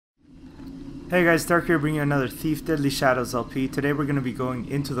Hey guys, Dark here bringing you another Thief Deadly Shadows LP. Today we're going to be going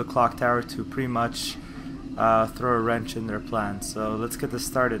into the clock tower to pretty much throw a wrench in their plan. So let's get this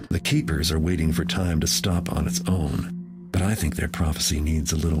started. The Keepers are waiting for time to stop on its own, but I think their prophecy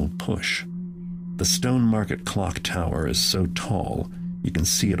needs a little push. The Stone Market clock tower is so tall, you can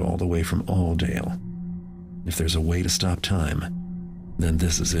see it all the way from Alldale. If there's a way to stop time, then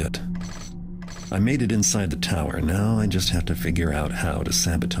this is it. I made it inside the tower, now I just have to figure out how to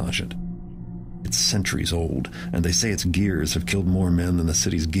sabotage it. It's centuries old, and they say its gears have killed more men than the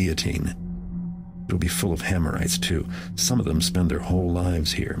city's guillotine. It'll be full of Hammerites, too. Some of them spend their whole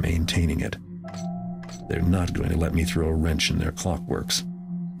lives here, maintaining it. They're not going to let me throw a wrench in their clockworks.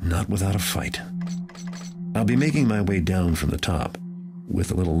 Not without a fight. I'll be making my way down from the top. With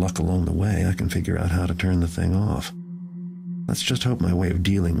a little luck along the way, I can figure out how to turn the thing off. Let's just hope my way of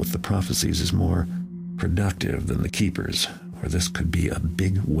dealing with the prophecies is more productive than the Keepers, or this could be a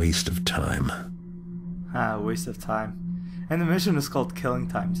big waste of time. Waste of time. And the mission is called Killing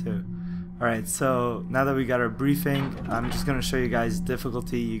Time too. Alright, so now that we got our briefing, I'm just going to show you guys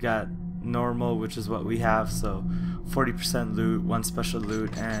difficulty. You got normal, which is what we have, so 40% loot, 1 special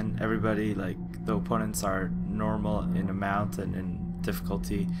loot, and everybody, like the opponents, are normal in amount and in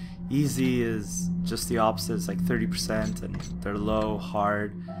difficulty. Easy is just the opposite, it's like 30%, and they're low.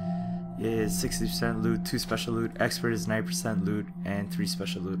 Hard is 60% loot, 2 special loot. Expert is 9% loot and 3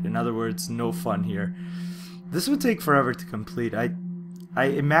 special loot. In other words, no fun here. This would take forever to complete. I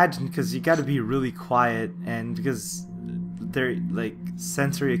imagine, because you got to be really quiet, and because their like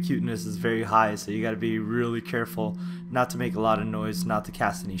sensory acuteness is very high, so you got to be really careful not to make a lot of noise, not to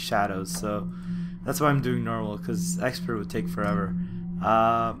cast any shadows. So that's why I'm doing normal, because expert would take forever.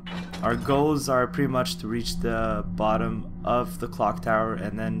 Our goals are pretty much to reach the bottom of the clock tower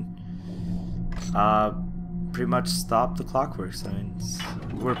and then pretty much stop the clockworks. I mean,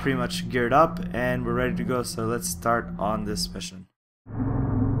 we're pretty much geared up and we're ready to go, so let's start on this mission.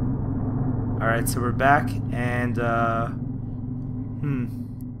 Alright, so we're back and alright,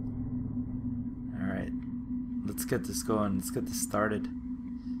 let's get this going, let's get this started.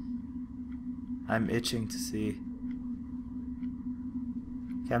 I'm itching to see.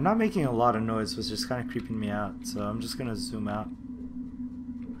 Okay, I'm not making a lot of noise, which is kind of creeping me out, so I'm just gonna zoom out.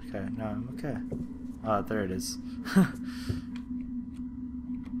 Okay, no, I'm okay. There it is.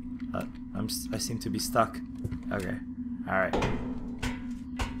 I seem to be stuck. Okay, alright.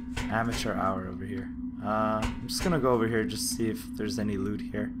 Amateur hour over here. I'm just gonna go over here just to see if there's any loot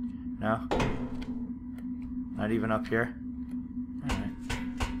here. No? Not even up here? Alright.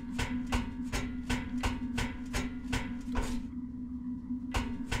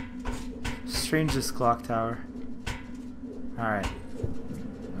 Strangest clock tower. Alright.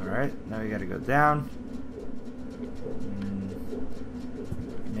 Alright, now we gotta go down.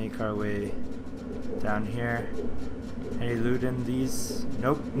 Make our way down here. Any loot in these?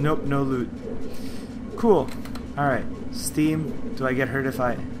 Nope, nope, no loot. Cool. Alright, Steam. Do I get hurt if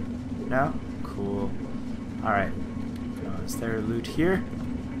I... No? Cool. Alright. Is there loot here?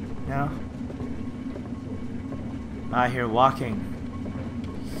 No? I hear walking.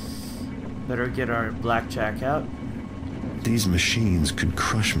 Better get our blackjack out. These machines could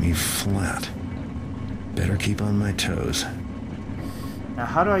crush me flat. Better keep on my toes. Now,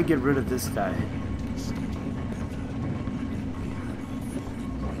 how do I get rid of this guy?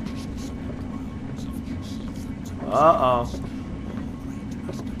 Uh-oh.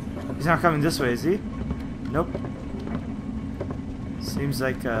 He's not coming this way, is he? Nope. Seems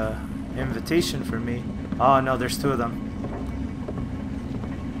like an invitation for me. Oh, no, there's 2 of them.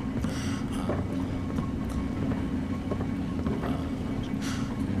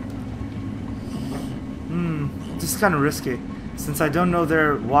 This is kind of risky. Since I don't know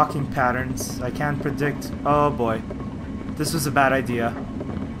their walking patterns, I can't predict. Oh boy. This was a bad idea.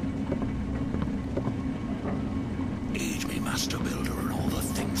 Aid me, Master Builder, in all the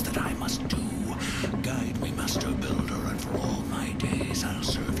things that I must do. Guide me, Master Builder, and for all my days I'll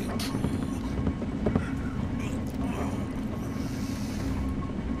serve you true.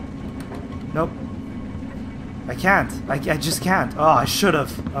 Nope. I can't. I just can't. Oh, I should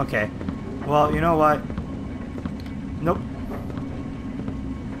have. Okay. Well, you know what? Nope.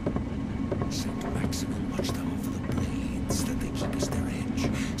 Saint Maximin, watch thou over the blades, that they keep us their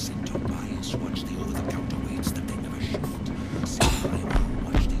edge. Saint Tobias, watch thee over the counterweights, that they never shift. Saint Primal,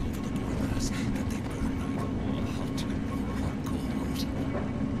 watch thee over the boilers, that they burn neither all hot nor cold.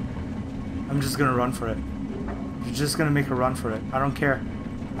 I'm just gonna run for it. You're just gonna make a run for it. I don't care.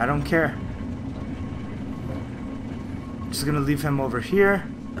 I don't care. I'm just gonna leave him over here.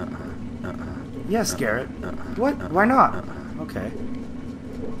 Yes, Garrett. What? Why not? Okay.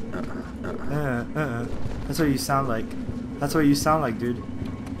 That's what you sound like. That's what you sound like, dude.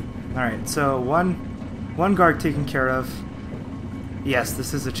 Alright, so one guard taken care of. Yes,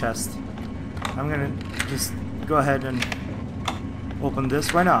 this is a chest. I'm gonna just go ahead and open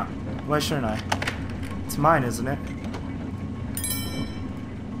this. Why not? Why shouldn't I? It's mine, isn't it?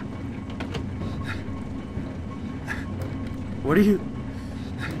 What are you...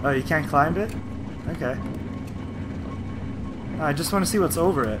 Oh, you can't climb it? Okay. I just want to see what's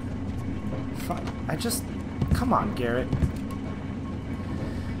over it. I just... Come on, Garrett.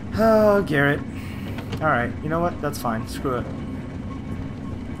 Oh, Garrett. Alright, you know what? That's fine. Screw it.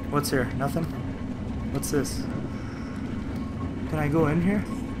 What's here? Nothing? What's this? Can I go in here?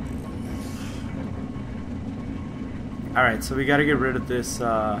 Alright, so we gotta get rid of this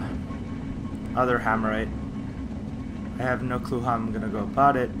other hammerite. I have no clue how I'm gonna go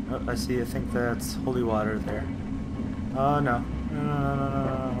about it. Oh, I see. I think that's holy water there. Oh, no.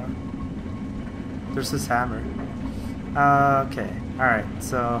 No. There's this hammer. Okay. Alright,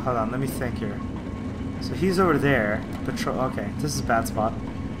 so hold on. Let me think here. So he's over there. Okay, this is a bad spot.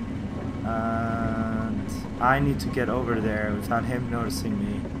 And I need to get over there without him noticing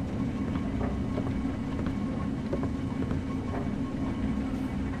me.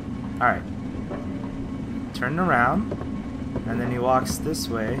 Alright. Turn around. And then he walks this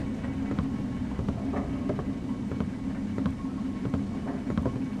way.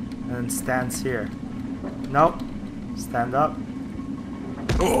 And then stands here. Nope. Stand up.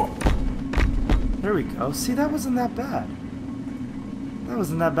 Oh. There we go. See, that wasn't that bad. That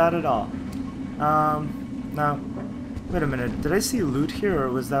wasn't that bad at all. No. Wait a minute. Did I see loot here, or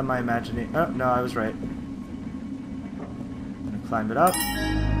was that my imagination? Oh, no, I was right. I'm gonna climb it up.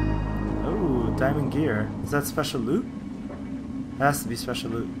 Oh, diamond gear. Is that special loot? That has to be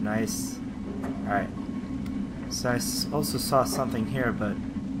special loot. Nice. Alright. So I also saw something here, but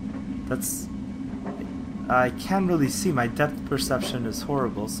that's... I can't really see. My depth perception is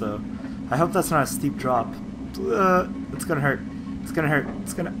horrible, so I hope that's not a steep drop. It's gonna hurt. It's gonna hurt.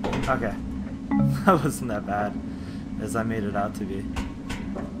 It's gonna... Okay. That wasn't that bad as I made it out to be.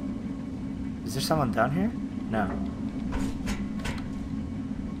 Is there someone down here? No.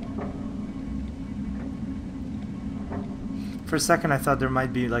 For a second I thought there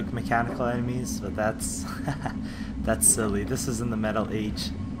might be like mechanical enemies, but that's that's silly. This is in the Metal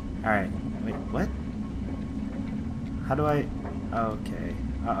Age. Alright. Wait, what? How do I... Okay.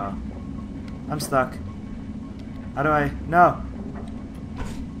 Uh-oh. I'm stuck. How do I... No!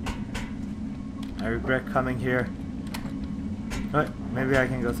 I regret coming here. What? Maybe I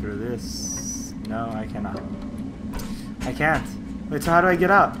can go through this. No, I cannot. I can't. Wait, so how do I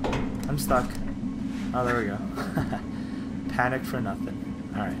get up? I'm stuck. Oh, there we go. Panic for nothing.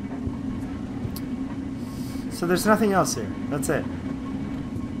 Alright. So there's nothing else here. That's it.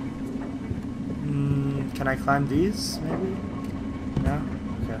 Can I climb these, maybe? No?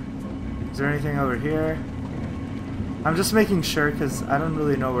 Okay. Is there anything over here? I'm just making sure because I don't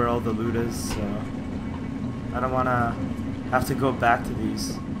really know where all the loot is, so I don't want to have to go back to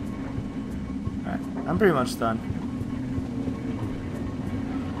these. Alright, I'm pretty much done.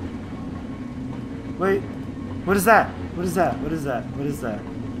 Wait, what is that? What is that? What is that? What is that?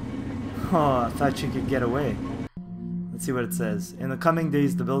 Oh, I thought you could get away. Let's see what it says. In the coming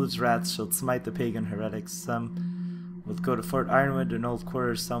days, the builder's wrath shall smite the pagan heretics. Some will go to Fort Ironwood and old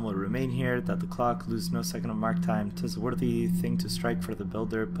quarters, some will remain here, that the clock lose no second of mark time. 'Tis a worthy thing to strike for the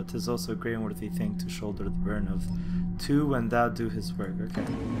builder, but 'tis also a great and worthy thing to shoulder the burden of two when thou do his work. Okay.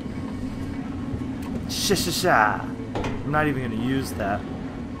 Sha. I'm not even gonna use that.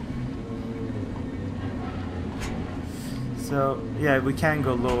 So, yeah, we can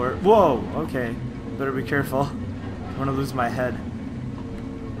go lower. Whoa! Okay. Better be careful. I want to lose my head.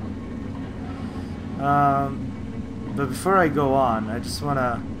 But before I go on, I just want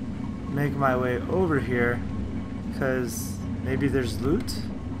to make my way over here, because maybe there's loot?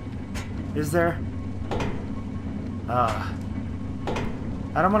 Is there? I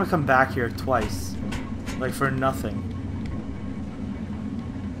don't want to come back here twice, like for nothing.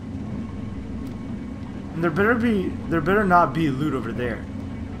 And there better not be loot over there.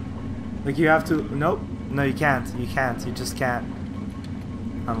 Like you have to, nope, no you can't, you just can't.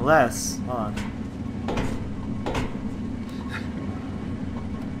 Unless, hold on.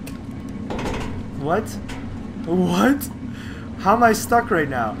 What? What? How am I stuck right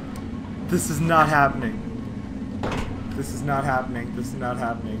now? This is not happening. This is not happening. This is not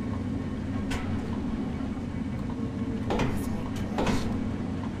happening.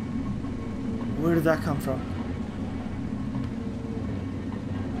 Where did that come from?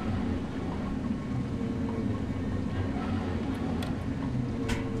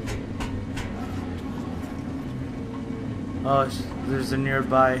 Oh, there's a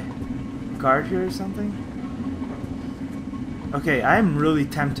nearby guard here or something? Okay, I'm really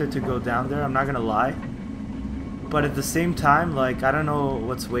tempted to go down there, I'm not gonna lie. But at the same time, like, I don't know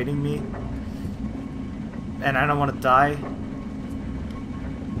what's waiting me. And I don't want to die.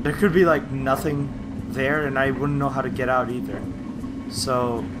 There could be, like, nothing there, and I wouldn't know how to get out either.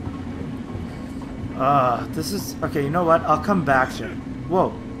 So... this is... Okay, you know what? I'll come back there.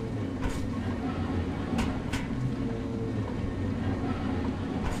 Whoa.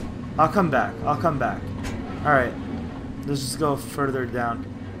 I'll come back. I'll come back. Alright. Let's just go further down.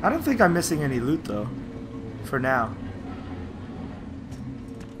 I don't think I'm missing any loot, though. For now.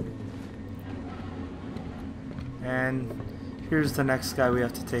 And here's the next guy we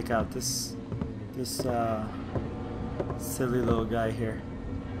have to take out. This silly little guy here.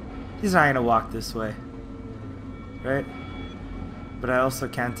 He's not gonna walk this way. Right? But I also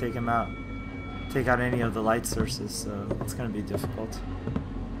can't take him out. Take out any of the light sources, so it's gonna be difficult.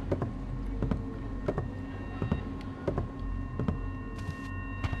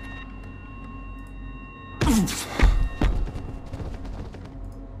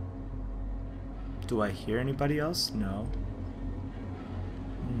 Do I hear anybody else? No.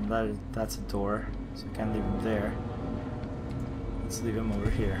 That's a door, so I can't leave him there. Let's leave him over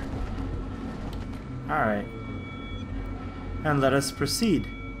here. Alright. And let us proceed.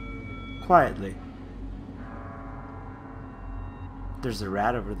 Quietly. There's a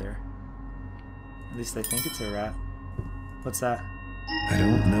rat over there. At least I think it's a rat. What's that? I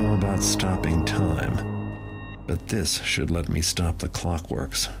don't know about stopping time, but this should let me stop the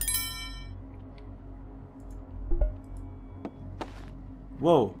clockworks.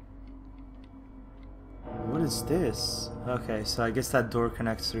 Whoa. What is this? Okay, so I guess that door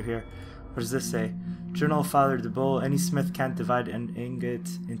connects through here. What does this say? Journal of Father de Bull. Any smith can't divide an ingot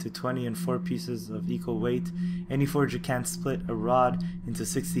into 20 and 4 pieces of equal weight. Any forger can't split a rod into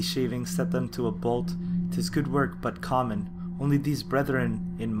 60 shavings, set them to a bolt. 'Tis good work, but common. Only these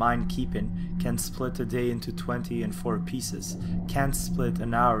brethren in mine keeping can split a day into 20 and 4 pieces, can't split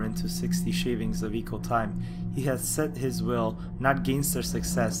an hour into 60 shavings of equal time. He hath set his will, not gainst our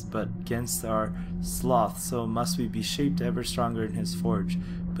success, but gainst our sloth, so must we be shaped ever stronger in his forge.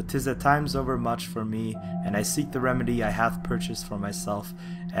 But 'tis at times overmuch for me, and I seek the remedy I hath purchased for myself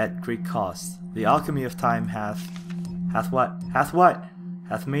at great cost. The alchemy of time hath what? Hath what?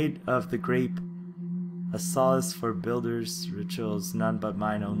 Hath made of the grape a solace for builders' rituals, none but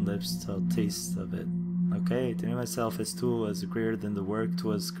mine own lips shall taste of it. Okay, to me myself his tool was greater than the work,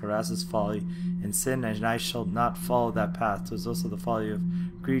 'twas Caras's folly and sin, and I shall not follow that path. 'Twas also the folly of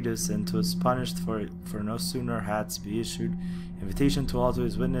Gredus, and 'twas punished for no sooner had's be issued invitation to all to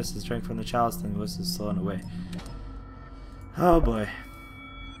his witnesses, drank from the chalice, than was stolen away. Oh boy.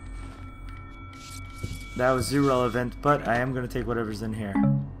 That was irrelevant, but I am going to take whatever's in here.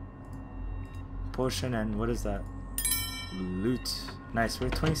 Potion, and what is that? Loot. Nice, we're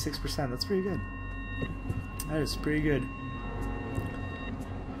at 26%. That's pretty good. That is pretty good.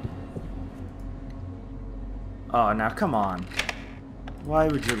 Oh, now come on. Why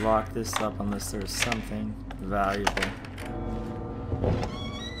would you lock this up unless there's something valuable?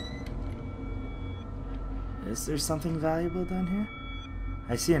 Is there something valuable down here?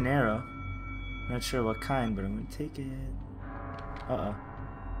 I see an arrow. Not sure what kind, but I'm gonna take it. Uh-oh.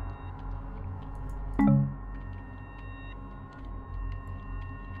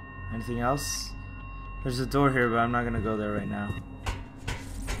 Anything else? There's a door here, but I'm not gonna go there right now.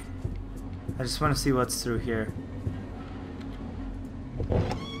 I just want to see what's through here.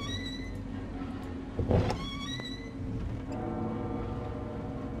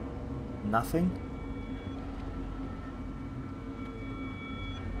 Nothing?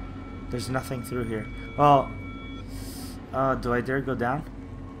 There's nothing through here. Well, do I dare go down?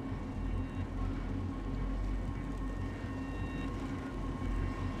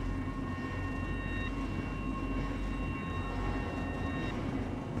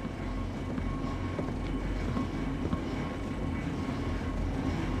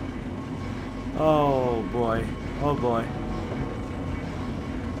 Oh boy. Oh boy.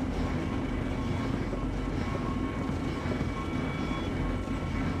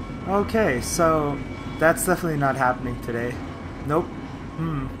 Okay, so that's definitely not happening today. Nope.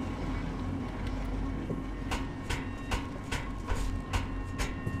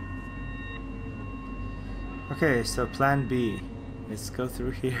 Okay, so plan B. Let's go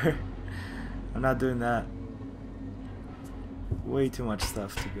through here. I'm not doing that. Way too much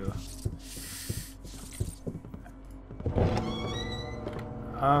stuff to go.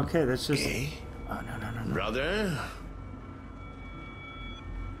 Okay, that's just... Oh, no. Brother?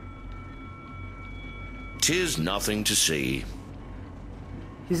 'Tis nothing to see.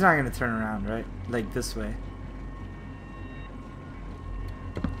 He's not gonna turn around, right? Like this way.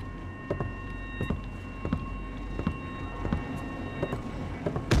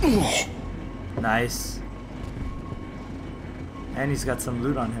 Nice. And he's got some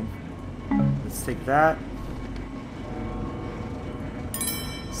loot on him. Let's take that.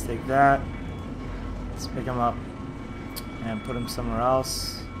 Let's take that. Let's pick him up and put him somewhere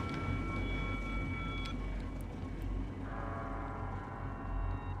else.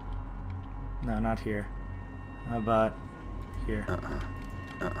 No, not here. How about here?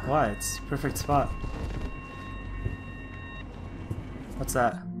 Why? It's a perfect spot. What's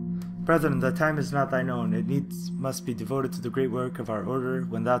that? Brethren, the time is not thine own. It needs must be devoted to the great work of our order.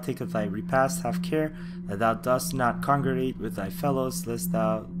 When thou takest thy repast, have care that thou dost not congregate with thy fellows, lest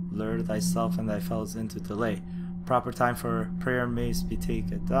thou lure thyself and thy fellows into delay. Proper time for prayer may be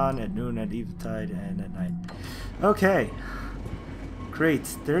taken at dawn, at noon, at eventide, and at night. Okay.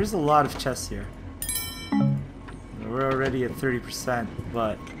 Great. There's a lot of chests here. We're already at 30%,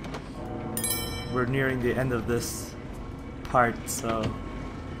 but we're nearing the end of this part, so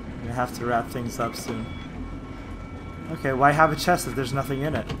I'm gonna have to wrap things up soon. Okay, why have a chest if there's nothing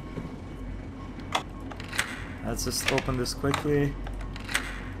in it? Let's just open this quickly.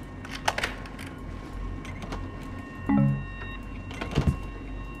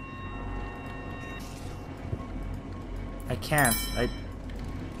 I can't.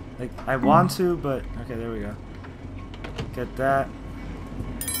 I want to, but okay, there we go. Get that.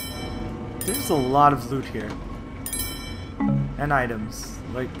 There's a lot of loot here. And items.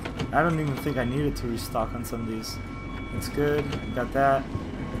 Like, I don't even think I needed to restock on some of these. That's good. Got that.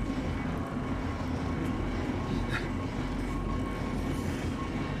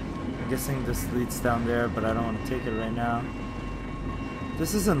 I'm guessing this leads down there, but I don't want to take it right now.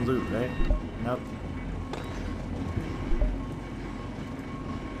 This isn't loot, right? Nope.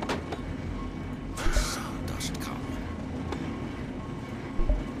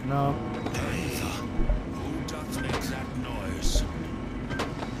 No. Who doth make that noise?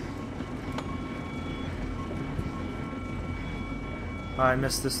 Oh, I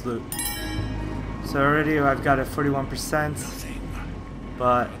missed this loot. So already I've got a 41%,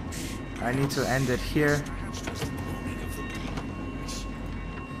 but I need to end it here.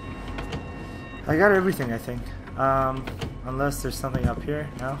 I got everything, I think. Unless there's something up here.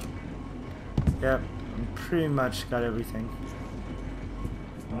 No? Yep, I pretty much got everything.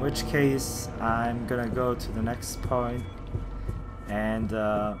 In which case, I'm gonna go to the next point, and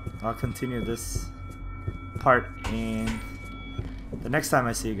I'll continue this part in the next time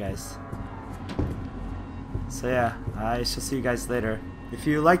I see you guys. So yeah, I shall see you guys later. If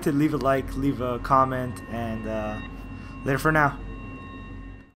you liked it, leave a like, leave a comment, and later for now.